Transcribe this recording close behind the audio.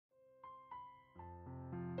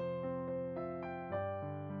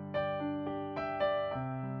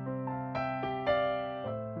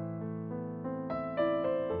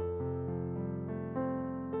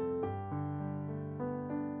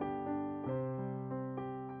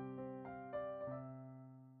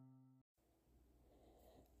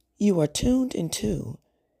You are tuned into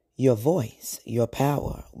Your Voice, Your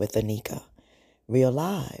Power with Anika. Real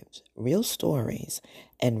lives, real stories,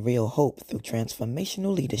 and real hope through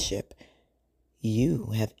transformational leadership.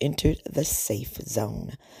 You have entered the safe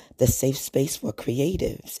zone, the safe space for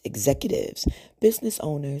creatives, executives, business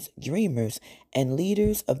owners, dreamers, and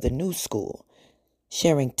leaders of the new school,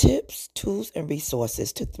 sharing tips, tools, and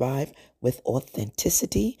resources to thrive with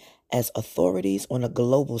authenticity as authorities on a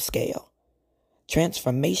global scale.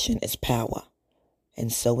 Transformation is power,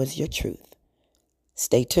 and so is your truth.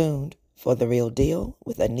 Stay tuned for The Real Deal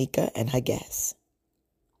with Anika and her guests.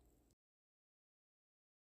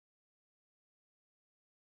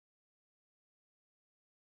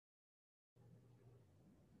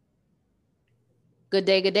 Good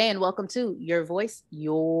day, and welcome to Your Voice,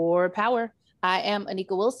 Your Power. I am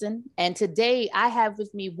Anika Wilson, and today I have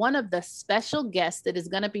with me one of the special guests that is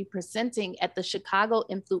going to be presenting at the Chicago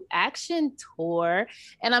Influ Action Tour.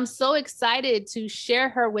 And I'm so excited to share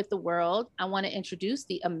her with the world. I want to introduce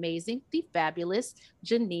the amazing, the fabulous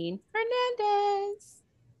Janine Hernandez.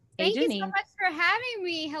 Hey, Thank you so Janine. much for having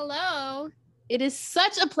me. Hello. It is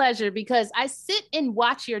such a pleasure because I sit and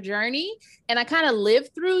watch your journey and I kind of live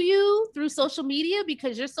through you through social media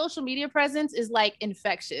because your social media presence is like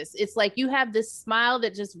infectious. It's like you have this smile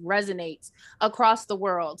that just resonates across the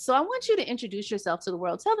world. So I want you to introduce yourself to the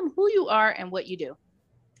world. Tell them who you are and what you do.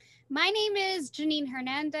 My name is Janine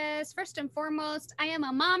Hernandez. First and foremost, I am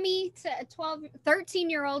a mommy to a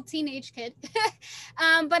 13-year-old teenage kid.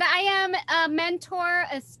 But I am a mentor,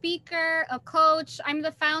 a speaker, a coach. I'm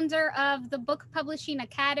the founder of the Book Publishing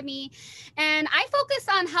Academy. And I focus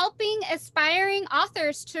on helping aspiring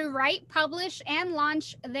authors to write, publish, and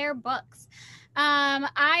launch their books.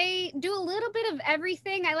 I do a little bit of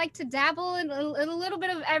everything. I like to dabble in a little bit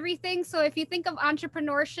of everything. So if you think of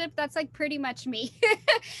entrepreneurship, that's like pretty much me.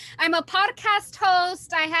 I'm a podcast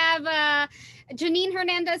host. I have Janine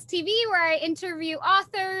Hernandez TV where I interview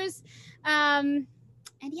authors. And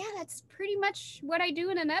yeah, that's pretty much what I do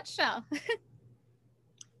in a nutshell.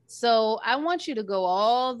 So I want you to go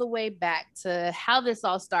all the way back to how this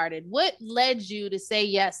all started. What led you to say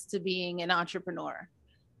yes to being an entrepreneur?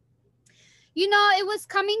 It was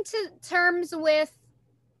coming to terms with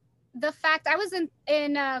the fact I was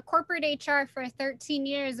in corporate HR for 13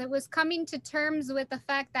 years. It was coming to terms with the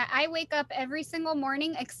fact that I wake up every single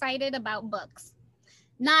morning excited about books,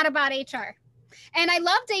 not about HR. And I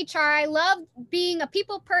loved HR. I loved being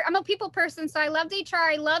I'm a people person, so I loved HR.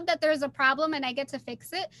 I loved that there's a problem and I get to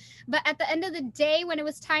fix it. But at the end of the day, when it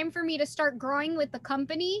was time for me to start growing with the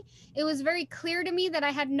company, it was very clear to me that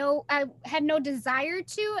I had no desire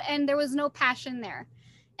to, and there was no passion there.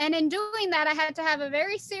 And in doing that, I had to have a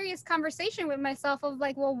very serious conversation with myself of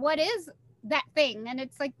like, well, what is that thing? And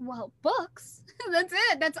it's like, well, books. That's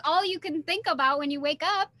it. That's all you can think about when you wake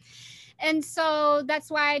up. And so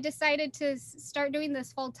that's why I decided to start doing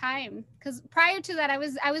this full time. Because prior to that, I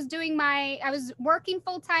was working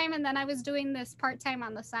full time, and then I was doing this part time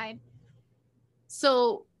on the side.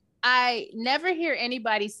 So I never hear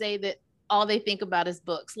anybody say that all they think about is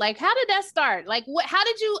books. Like, how did that start? Like, how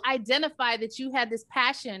did you identify that you had this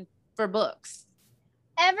passion for books?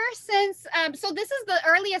 Ever since, so this is the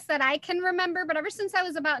earliest that I can remember, but ever since I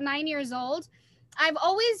was about 9 years old, I've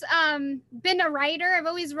always been a writer. I've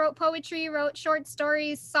always wrote poetry, wrote short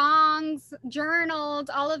stories, songs, journaled,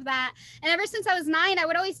 all of that. And ever since I was 9, I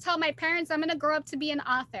would always tell my parents I'm going to grow up to be an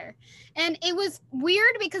author. And it was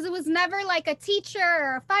weird because it was never like a teacher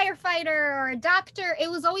or a firefighter or a doctor.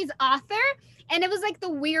 It was always author. And it was like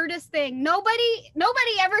the weirdest thing. Nobody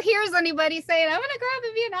ever hears anybody saying, I'm going to grow up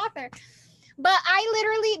and be an author. But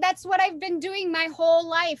that's what I've been doing my whole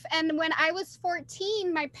life. And when I was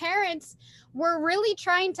 14, my parents were really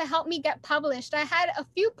trying to help me get published. I had a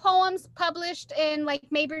few poems published in like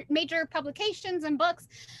major publications and books.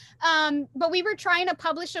 But we were trying to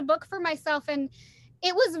publish a book for myself. And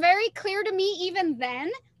it was very clear to me even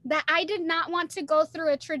then that I did not want to go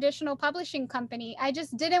through a traditional publishing company. I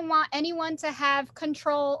just didn't want anyone to have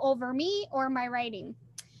control over me or my writing.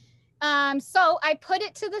 So I put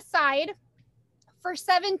it to the side for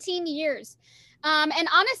 17 years. And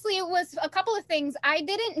honestly, it was a couple of things. I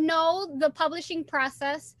didn't know the publishing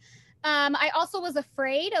process. I also was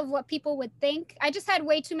afraid of what people would think. I just had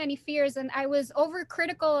way too many fears, and I was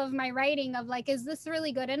overcritical of my writing of like, is this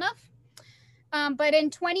really good enough? But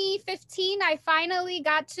in 2015, I finally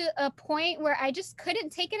got to a point where I just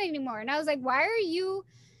couldn't take it anymore. And I was like, why are you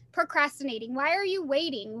procrastinating? Why are you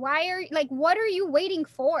waiting? What are you waiting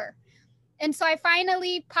for? And so I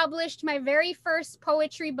finally published my very first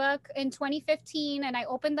poetry book in 2015, and I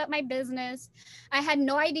opened up my business. I had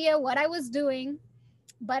no idea what I was doing.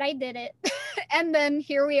 but I did it. And then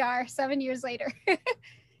here we are 7 years later.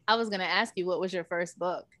 I was going to ask you, what was your first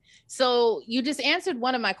book? So you just answered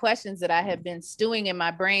one of my questions that I have been stewing in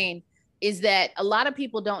my brain, is that a lot of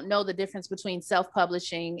people don't know the difference between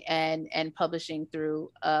self-publishing and publishing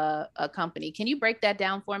through a company. Can you break that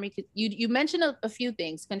down for me? You mentioned a few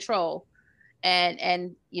things, control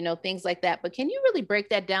and you know, things like that, but can you really break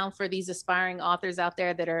that down for these aspiring authors out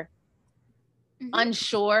there that are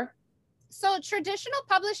unsure? So traditional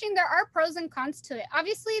publishing, there are pros and cons to it.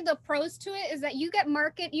 Obviously, the pros to it is that you get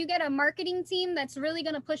a marketing team that's really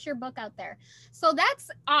going to push your book out there. So that's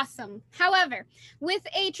awesome. However, with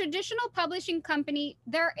a traditional publishing company,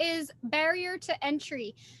 there is barrier to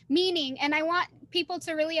entry, meaning, and I want people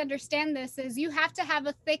to really understand this, is you have to have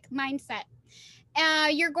a thick mindset.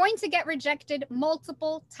 You're going to get rejected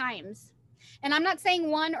multiple times. And I'm not saying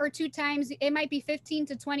 1 or 2 times, it might be 15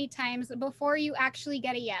 to 20 times before you actually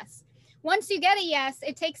get a yes. Once you get a yes,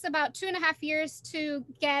 it takes about 2.5 years to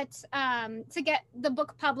get the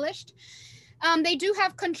book published. They do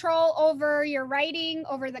have control over your writing,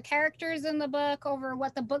 over the characters in the book, over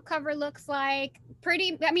what the book cover looks like.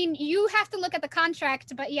 You have to look at the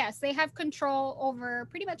contract, but yes, they have control over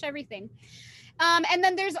pretty much everything. And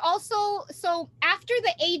then there's also, so after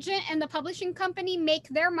the agent and the publishing company make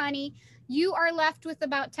their money, you are left with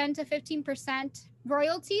about 10 to 15%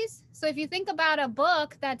 royalties. So if you think about a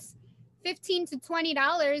book that's $15 to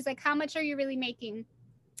 $20, like how much are you really making?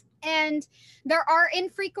 And there are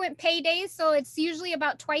infrequent paydays, so it's usually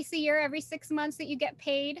about twice a year, every 6 months that you get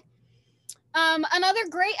paid.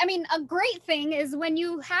 A great thing is when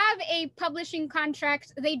you have a publishing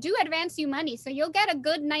contract, they do advance you money, so you'll get a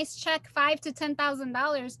good, nice check, $5,000 to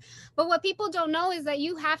 $10,000. But what people don't know is that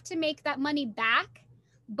you have to make that money back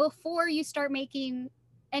before you start making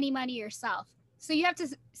any money yourself. So you have to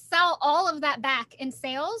sell all of that back in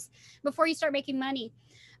sales before you start making money.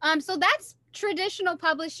 So that's traditional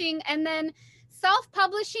publishing. And then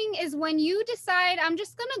self-publishing is when you decide, I'm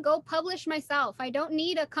just going to go publish myself. I don't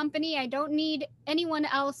need a company. I don't need anyone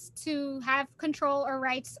else to have control or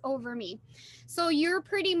rights over me. So you're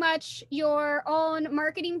pretty much your own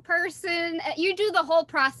marketing person. You do the whole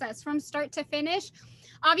process from start to finish.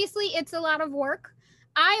 Obviously, it's a lot of work.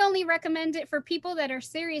 I only recommend it for people that are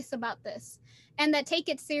serious about this and that take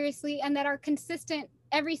it seriously and that are consistent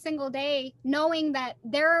every single day, knowing that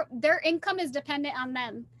their income is dependent on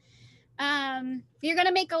them. You're going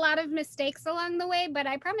to make a lot of mistakes along the way, but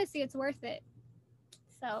I promise you it's worth it.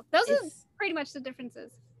 So those are pretty much the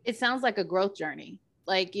differences. It sounds like a growth journey.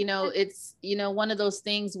 Like, it's, one of those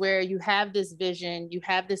things where you have this vision, you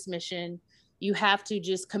have this mission, you have to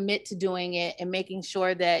just commit to doing it and making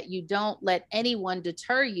sure that you don't let anyone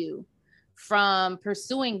deter you from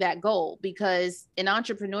pursuing that goal. Because in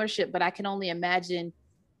entrepreneurship, but I can only imagine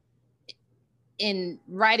in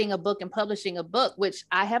writing a book and publishing a book, which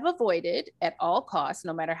I have avoided at all costs,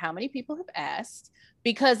 no matter how many people have asked,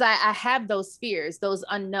 because I have those fears, those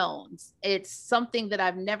unknowns. It's something that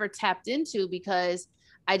I've never tapped into because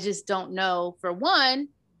I just don't know, for one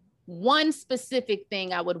specific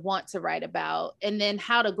thing I would want to write about, and then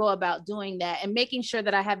how to go about doing that and making sure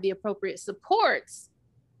that I have the appropriate supports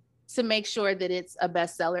to make sure that it's a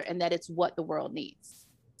bestseller and that it's what the world needs.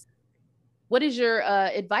 What is your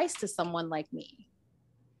advice to someone like me?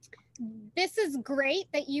 This is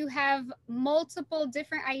great that you have multiple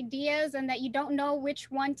different ideas and that you don't know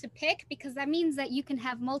which one to pick, because that means that you can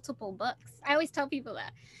have multiple books. I always tell people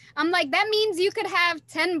that. I'm like, that means you could have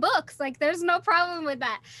 10 books. Like, there's no problem with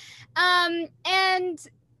that.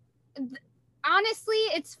 Honestly,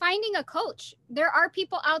 it's finding a coach. There are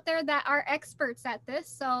people out there that are experts at this,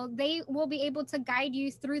 so they will be able to guide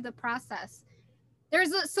you through the process.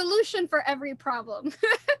 There's a solution for every problem.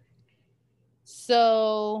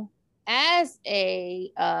 So as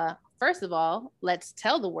first of all, let's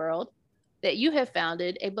tell the world that you have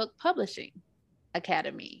founded a book publishing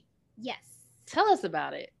academy. Yes. Tell us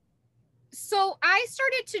about it. So I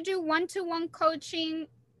started to do one-to-one coaching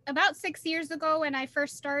about 6 years ago when I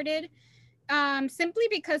first started. Simply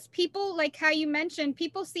because people, like how you mentioned,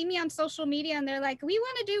 people see me on social media and they're like, we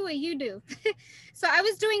want to do what you do. So I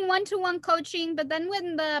was doing one-to-one coaching, but then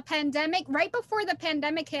when the pandemic, right before the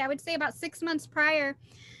pandemic hit, I would say about 6 months prior,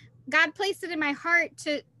 God placed it in my heart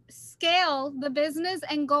to scale the business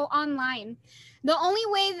and go online. The only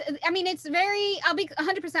way, I'll be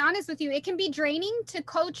 100% honest with you, it can be draining to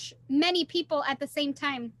coach many people at the same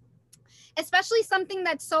time. Especially something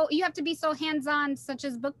that's you have to be so hands-on, such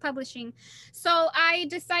as book publishing. So I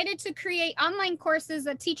decided to create online courses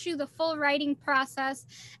that teach you the full writing process.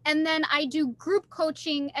 And then I do group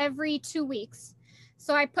coaching every 2 weeks.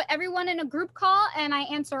 So I put everyone in a group call and I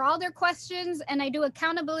answer all their questions, and I do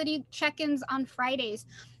accountability check-ins on Fridays.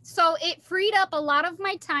 So it freed up a lot of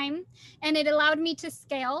my time, and it allowed me to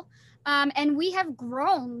scale. And we have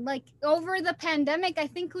grown like over the pandemic. I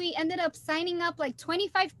think we ended up signing up like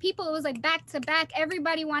 25 people. It was like back to back.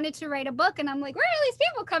 Everybody wanted to write a book. And I'm like, where are these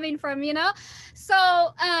people coming from? You know?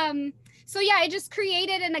 So yeah, I just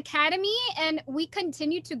created an academy and we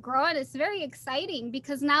continue to grow it. It's very exciting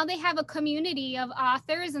because now they have a community of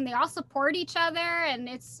authors and they all support each other, and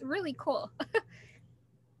it's really cool.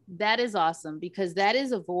 That is awesome, because that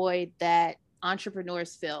is a void that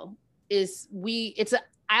entrepreneurs fill.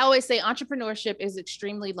 I always say entrepreneurship is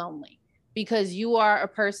extremely lonely, because you are a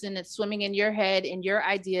person that's swimming in your head and your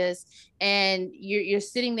ideas, and you're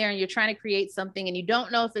sitting there and you're trying to create something and you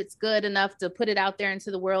don't know if it's good enough to put it out there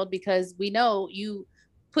into the world, because we know you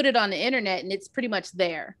put it on the internet and it's pretty much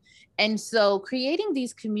there. And so creating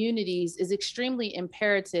these communities is extremely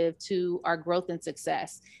imperative to our growth and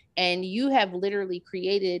success. And you have literally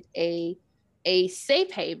created a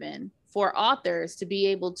safe haven for authors to be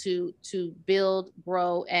able to build,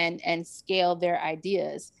 grow, and scale their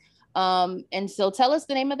ideas. And so tell us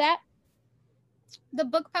the name of that. The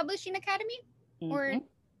Book Publishing Academy? Mm-hmm. Or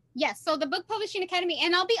yes, so the Book Publishing Academy.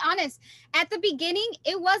 And I'll be honest, at the beginning,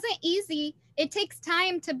 it wasn't easy. It takes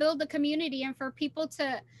time to build a community and for people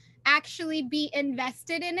to actually be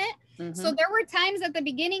invested in it. Mm-hmm. So there were times at the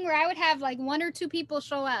beginning where I would have like 1 or 2 people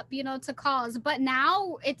show up, you know, to calls. But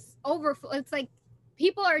now it's overflow. It's like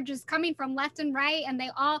people are just coming from left and right, and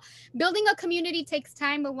building a community takes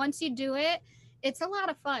time, but once you do it, it's a lot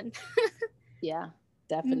of fun. Yeah,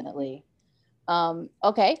 definitely.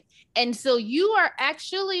 Okay. And so you are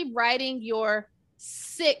actually writing your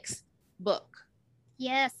 6th book.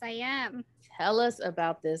 Yes, I am. Tell us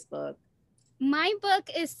about this book. My book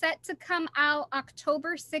is set to come out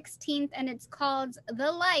October 16th, and it's called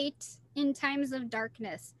The Light in Times of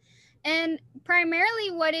Darkness. And primarily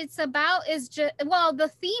what it's about is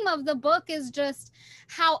the theme of the book is just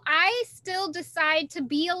how I still decide to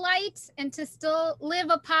be a light and to still live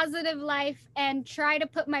a positive life and try to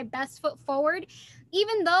put my best foot forward,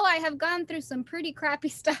 even though I have gone through some pretty crappy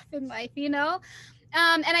stuff in life, you know?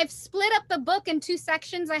 And I've split up the book in 2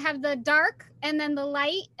 sections. I have the dark and then the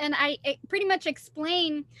light. And I pretty much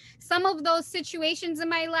explain some of those situations in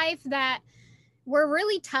my life that were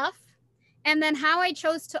really tough. And then how I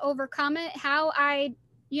chose to overcome it, how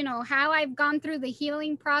I've gone through the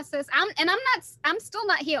healing process. I'm still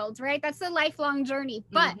not healed, right? That's a lifelong journey.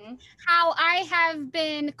 But how I have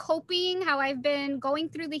been coping, how I've been going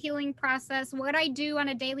through the healing process, what I do on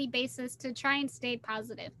a daily basis to try and stay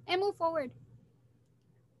positive and move forward.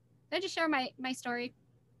 Did I just share my story?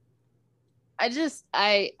 I'm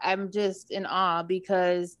just in awe,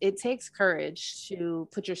 because it takes courage to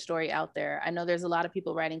put your story out there. I know there's a lot of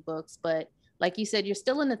people writing books, but like you said, you're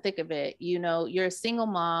still in the thick of it. You know, you're a single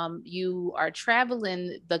mom, you are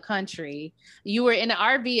traveling the country. You were in an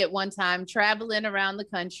RV at one time, traveling around the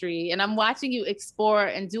country, and I'm watching you explore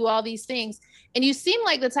and do all these things. And you seem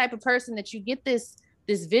like the type of person that you get this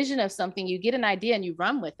vision of something, you get an idea and you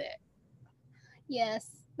run with it. Yes,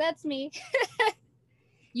 that's me.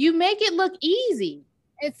 You make it look easy.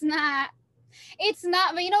 It's not,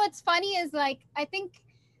 but you know, what's funny is like, I think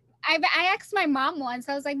I asked my mom once,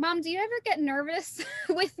 I was like, Mom, do you ever get nervous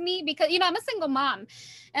with me? Because, you know, I'm a single mom.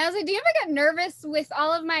 And I was like, do you ever get nervous with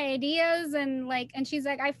all of my ideas? And she's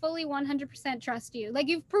like, I fully 100% trust you. Like,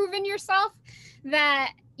 you've proven yourself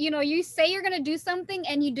that, you know, you say you're going to do something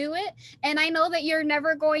and you do it. And I know that you're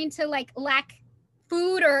never going to like lack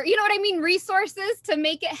food or, you know what I mean, resources to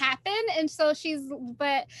make it happen. And so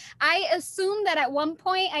but I assume that at one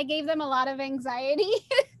point I gave them a lot of anxiety.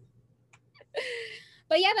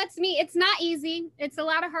 But yeah, that's me. It's not easy. It's a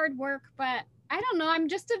lot of hard work, but I don't know. I'm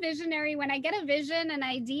just a visionary. When I get a vision, an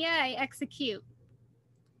idea, I execute,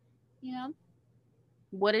 you know?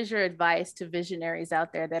 What is your advice to visionaries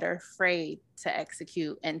out there that are afraid to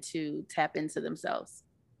execute and to tap into themselves?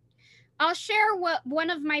 I'll share what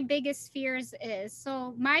one of my biggest fears is.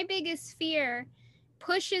 So my biggest fear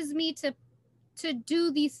pushes me to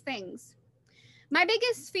do these things. My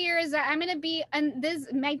biggest fear is that I'm going to be, and this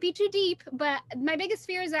might be too deep, but my biggest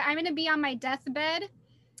fear is that I'm going to be on my deathbed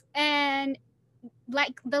and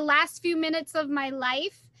like the last few minutes of my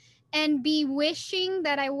life and be wishing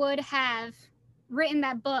that I would have written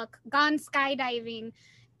that book, gone skydiving,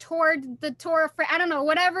 toured the tour for, I don't know,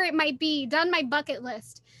 whatever it might be, done my bucket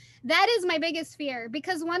list. That is my biggest fear,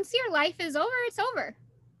 because once your life is over, it's over.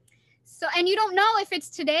 So, and you don't know if it's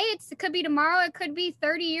today, it could be tomorrow, it could be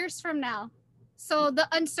 30 years from now. So the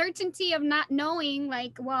uncertainty of not knowing,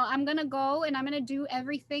 like, well, I'm going to go and I'm going to do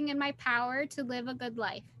everything in my power to live a good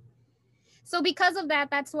life. So because of that,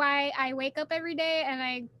 that's why I wake up every day and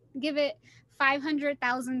I give it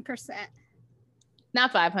 500,000%.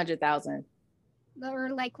 Not 500,000. Or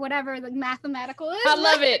like whatever the mathematical is. I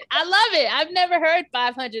love it. I love it. I've never heard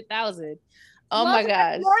 500,000. Oh my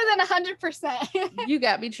gosh. More than 100%. You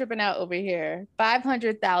got me tripping out over here.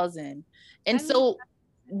 500,000. And so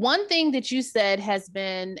one thing that you said has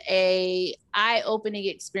been a eye-opening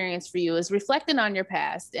experience for you is reflecting on your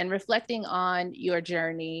past and reflecting on your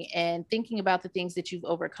journey and thinking about the things that you've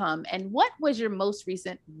overcome. And what was your most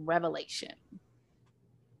recent revelation?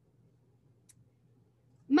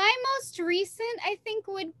 My most recent, I think,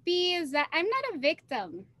 would be is that I'm not a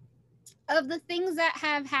victim of the things that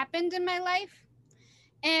have happened in my life.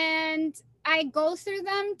 And I go through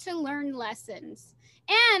them to learn lessons.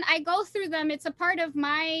 And I go through them. It's a part of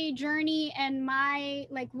my journey and my,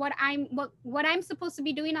 like, what I'm supposed to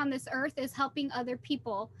be doing on this earth is helping other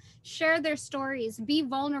people share their stories, be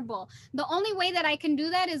vulnerable. The only way that I can do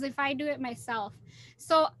that is if I do it myself.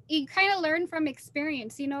 So you kind of learn from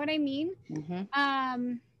experience. You know what I mean?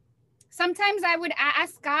 Mm-hmm. Sometimes I would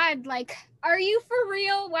ask God, like, are you for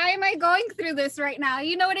real? Why am I going through this right now?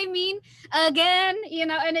 You know what I mean? Again, you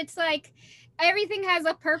know, and it's like, everything has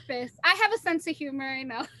a purpose. I have a sense of humor, I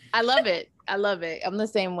know. I love it. I love it. I'm the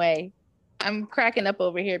same way. I'm cracking up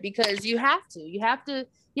over here because you have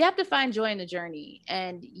to find joy in the journey.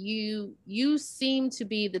 And you seem to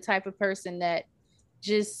be the type of person that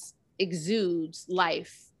just exudes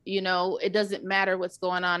life. You know, it doesn't matter what's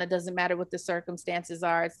going on. It doesn't matter what the circumstances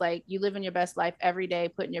are. It's like you living your best life every day,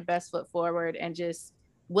 putting your best foot forward and just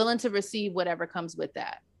willing to receive whatever comes with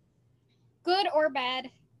that. Good or bad.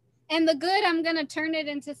 And the good, I'm going to turn it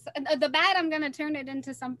into, the bad, I'm going to turn it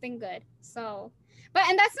into something good. So,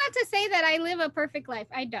 and that's not to say that I live a perfect life.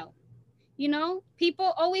 I don't. You know,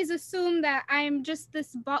 people always assume that I'm just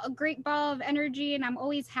this great ball of energy and I'm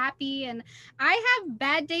always happy. And I have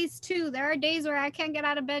bad days too. There are days where I can't get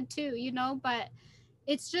out of bed too, you know, but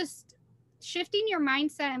it's just shifting your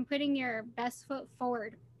mindset and putting your best foot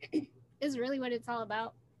forward is really what it's all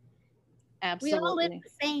about. Absolutely. We all live the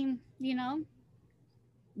same, you know.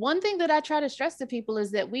 One thing that I try to stress to people is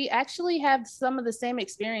that we actually have some of the same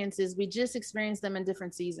experiences. We just experience them in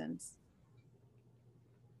different seasons.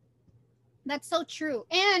 That's so true.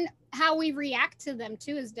 And how we react to them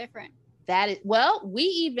too is different. Well, we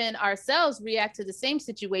even ourselves react to the same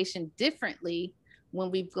situation differently when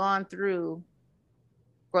we've gone through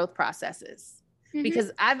growth processes. Mm-hmm.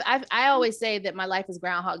 Because I always say that my life is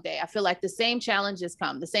Groundhog Day. I feel like the same challenges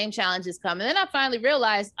come. And then I finally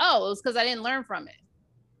realized, oh, it was because I didn't learn from it.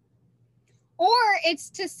 Or it's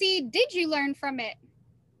to see, did you learn from it?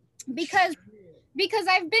 Because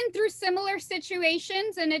I've been through similar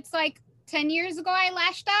situations and it's like, 10 years ago, I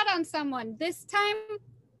lashed out on someone. This time,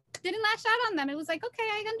 didn't lash out on them. It was like, okay,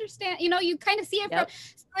 I understand. You know, you kind of see it. Yep.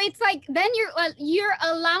 So it's like, then you're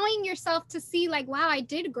allowing yourself to see like, wow, I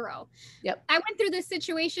did grow. Yep. I went through this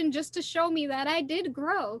situation just to show me that I did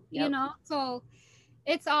grow, you know? So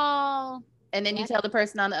it's all. And then you tell the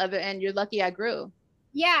person on the other end, you're lucky I grew.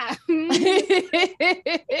 Yeah.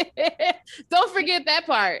 Don't forget that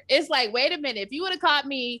part. It's like, wait a minute, if you would have caught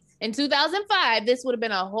me in 2005, this would have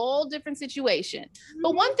been a whole different situation. Mm-hmm.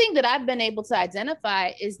 But one thing that I've been able to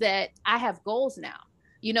identify is that I have goals now.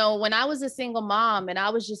 You know, when I was a single mom and I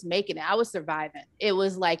was just making it, I was surviving. It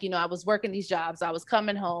was like, you know, I was working these jobs. I was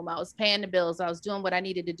coming home. I was paying the bills. I was doing what I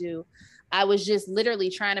needed to do. I was just literally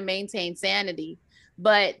trying to maintain sanity.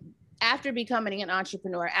 But after becoming an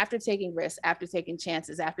entrepreneur, after taking risks, after taking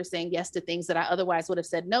chances, after saying yes to things that I otherwise would have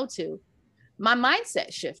said no to, my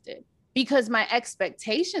mindset shifted because my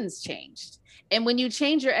expectations changed. And when you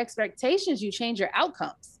change your expectations, you change your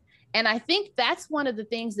outcomes. And I think that's one of the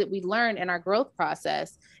things that we learn in our growth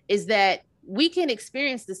process is that we can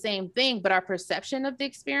experience the same thing, but our perception of the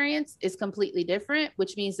experience is completely different,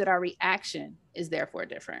 which means that our reaction is therefore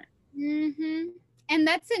different. Mm-hmm. And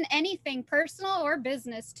that's in anything, personal or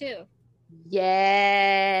business too.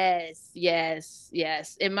 Yes.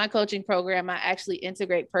 In my coaching program, I actually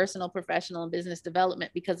integrate personal, professional, and business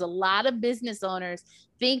development because a lot of business owners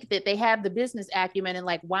think that they have the business acumen and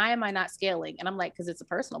like, why am I not scaling? And I'm like, because it's a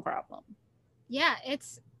personal problem. Yeah,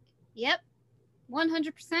 100%.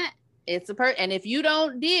 And if you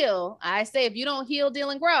don't deal, I say, if you don't heal,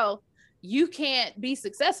 deal, and grow, you can't be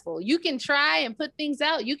successful. You can try and put things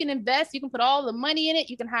out. You can invest. You can put all the money in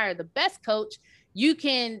it. You can hire the best coach. You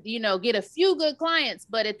can, you know, get a few good clients.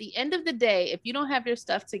 But at the end of the day, if you don't have your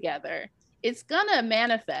stuff together, it's going to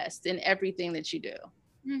manifest in everything that you do.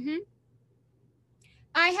 Mm-hmm.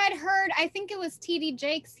 I had heard, I think it was TD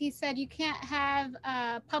Jakes, he said you can't have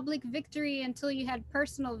public victory until you had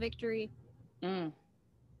personal victory. Mm.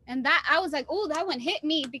 And that, I was like, oh, that one hit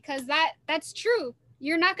me, because that's true.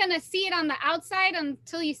 You're not going to see it on the outside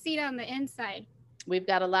until you see it on the inside. We've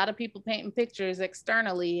got a lot of people painting pictures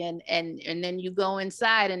externally, and then you go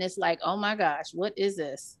inside and it's like, oh my gosh, what is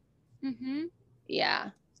this? Mm-hmm. Yeah.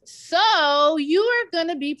 So you are going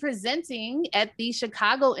to be presenting at the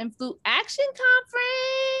Chicago Influ Action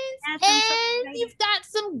Conference, Yes, and you've got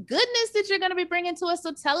some goodness that you're going to be bringing to us.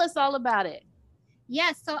 So tell us all about it.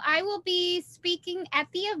 Yes, so I will be speaking at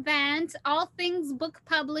the event, all things book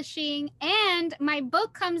publishing, and my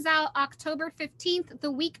book comes out October 15th, the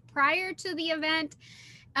week prior to the event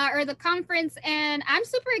or the conference, and I'm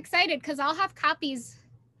super excited because I'll have copies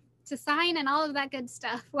to sign and all of that good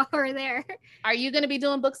stuff while we're there. Are you going to be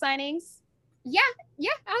doing book signings? Yeah,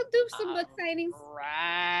 I'll do some book signings.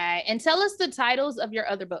 Right. And tell us the titles of your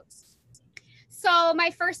other books. So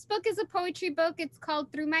my first book is a poetry book. It's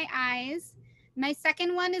called Through My Eyes. My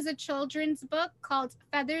second one is a children's book called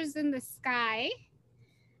Feathers in the Sky.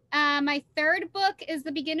 My third book is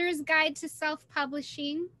The Beginner's Guide to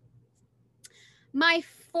Self-Publishing. My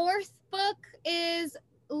fourth book is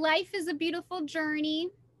Life is a Beautiful Journey.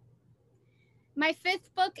 My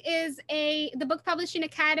fifth book is the Book Publishing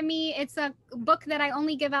Academy. It's a book that I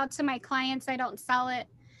only give out to my clients. I don't sell it.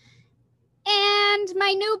 And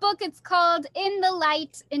my new book, it's called In the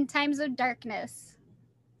Light in Times of Darkness.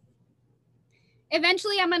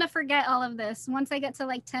 Eventually, I'm going to forget all of this once I get to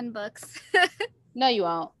like 10 books. No, you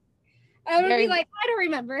won't. I would be like, I don't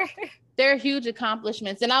remember. They're huge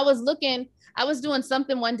accomplishments. And I was doing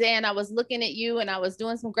something one day and I was looking at you and I was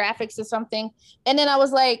doing some graphics or something. And then I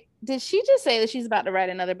was like, did she just say that she's about to write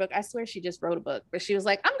another book? I swear she just wrote a book, but she was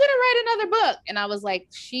like, I'm going to write another book. And I was like,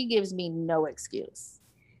 she gives me no excuse.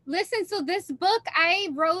 Listen, so this book, I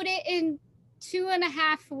wrote it in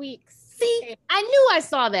 2.5 weeks. See, I knew I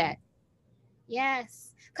saw that.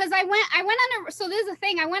 Yes, because I went on so there's a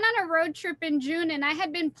thing. I went on a road trip in June and I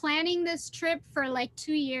had been planning this trip for like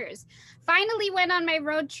 2 years. Finally went on my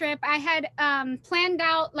road trip. I had planned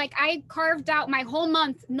out, like I carved out my whole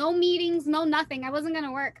month, no meetings, no nothing. I wasn't going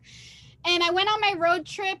to work. And I went on my road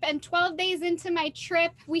trip, and 12 days into my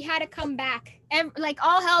trip, we had to come back. Like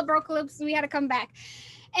all hell broke loose. We had to come back.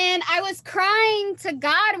 And I was crying to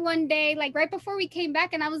God one day, like right before we came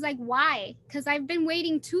back. And I was like, why? Because I've been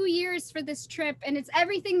waiting 2 years for this trip and it's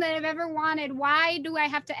everything that I've ever wanted. Why do I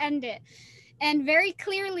have to end it? And very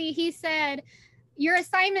clearly he said, your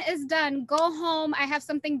assignment is done. Go home. I have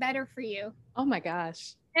something better for you. Oh my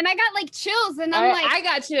gosh. And I got like chills. And I'm like, I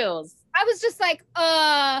got chills. I was just like,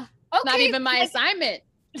 okay. Not even my assignment.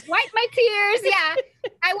 Wipe my tears. Yeah.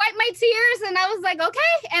 I wiped my tears and I was like,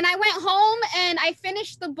 okay. And I went home and I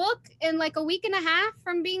finished the book in like a week and a half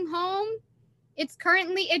from being home. It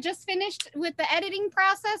just finished with the editing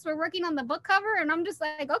process. We're working on the book cover and I'm just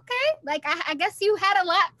like, okay, like I guess you had a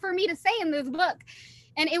lot for me to say in this book.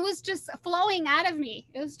 And it was just flowing out of me.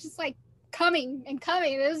 It was just like coming and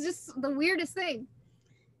coming. It was just the weirdest thing.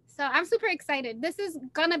 So I'm super excited. This is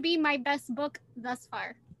gonna be my best book thus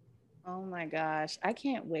far. Oh my gosh. I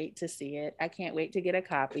can't wait to see it. I can't wait to get a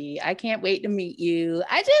copy. I can't wait to meet you.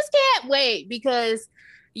 I just can't wait because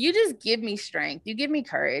you just give me strength. You give me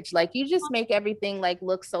courage. Like you just make everything like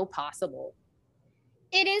look so possible.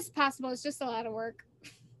 It is possible. It's just a lot of work.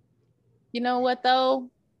 You know what though?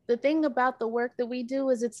 The thing about the work that we do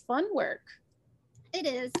is it's fun work. It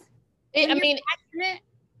is.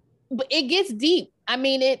 But it gets deep. I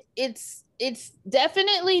mean, it's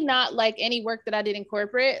definitely not like any work that I did in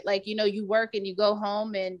corporate. Like, you know, you work and you go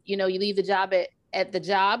home and, you know, you leave the job at the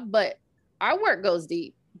job, but our work goes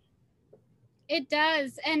deep. It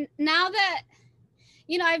does. And now that,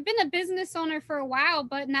 you know, I've been a business owner for a while,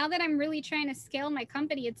 but now that I'm really trying to scale my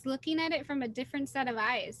company, it's looking at it from a different set of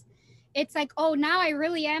eyes. It's like, oh, now I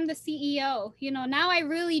really am the CEO. You know, now I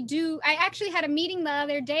really do. I actually had a meeting the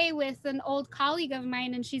other day with an old colleague of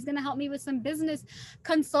mine, and she's going to help me with some business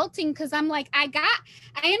consulting because I'm like, I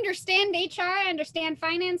understand HR, I understand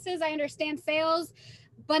finances, I understand sales,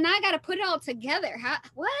 but now I got to put it all together.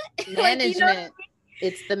 What? Management. Like, you know?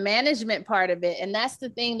 It's the management part of it. And that's the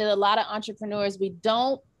thing that a lot of entrepreneurs, we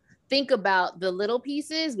don't think about the little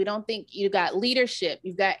pieces. We don't think you got leadership,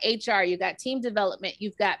 you've got HR, you've got team development,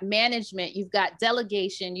 you've got management, you've got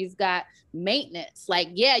delegation, you've got maintenance. Like,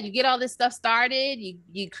 yeah, you get all this stuff started,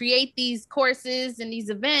 you create these courses and these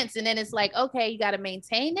events, and then it's like, okay, you got to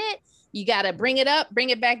maintain it. You got to bring it up, bring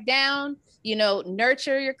it back down, you know,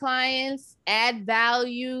 nurture your clients, add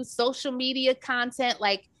value, social media content.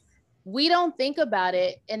 Like we don't think about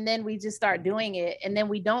it, and then we just start doing it, and then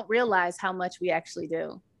we don't realize how much we actually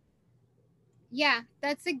do. Yeah,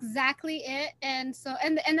 that's exactly it. And so,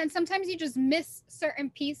 and then sometimes you just miss certain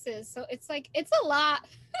pieces. So it's like, it's a lot.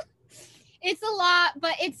 It's a lot,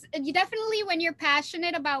 but it's you definitely, when you're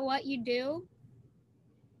passionate about what you do,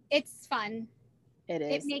 it's fun. It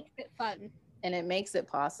It is. makes it fun. And it makes it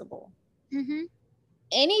possible. Mm-hmm.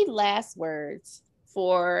 Any last words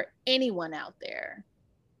for anyone out there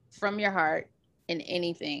from your heart in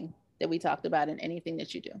anything that we talked about, in anything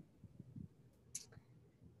that you do?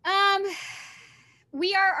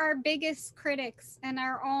 We are our biggest critics, and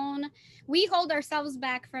we hold ourselves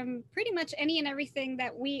back from pretty much any and everything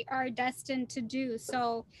that we are destined to do.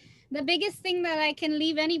 So the biggest thing that I can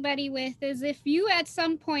leave anybody with is, if you at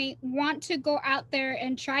some point want to go out there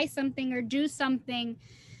and try something or do something,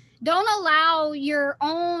 don't allow your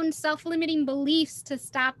own self-limiting beliefs to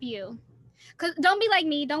stop you. Because don't be like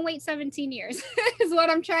me, don't wait 17 years is what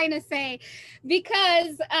I'm trying to say.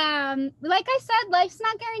 Because like I said, life's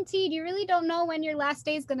not guaranteed. You really don't know when your last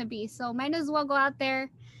day is going to be. So might as well go out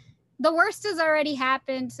there. The worst has already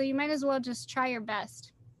happened, so you might as well just try your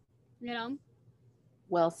best, you know?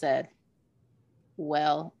 Well said.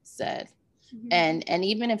 Well said. Mm-hmm. And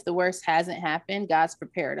even if the worst hasn't happened, God's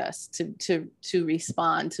prepared us to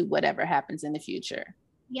respond to whatever happens in the future.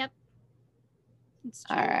 Yep.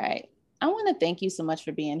 All right. I want to thank you so much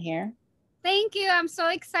for being here. Thank you. I'm so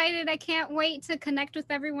excited. I can't wait to connect with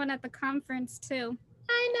everyone at the conference too.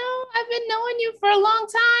 I know. I've been knowing you for a long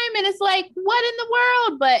time, and it's like, what in the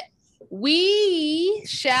world? But we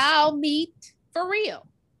shall meet for real.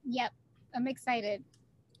 Yep. I'm excited.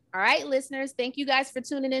 All right, listeners, thank you guys for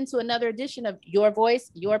tuning in to another edition of Your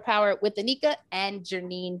Voice, Your Power with Anika and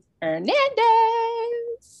Janine Hernandez.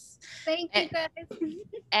 Thank you, guys.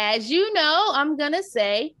 As you know, I'm going to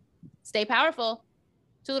say, stay powerful.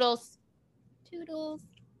 Toodles. Toodles.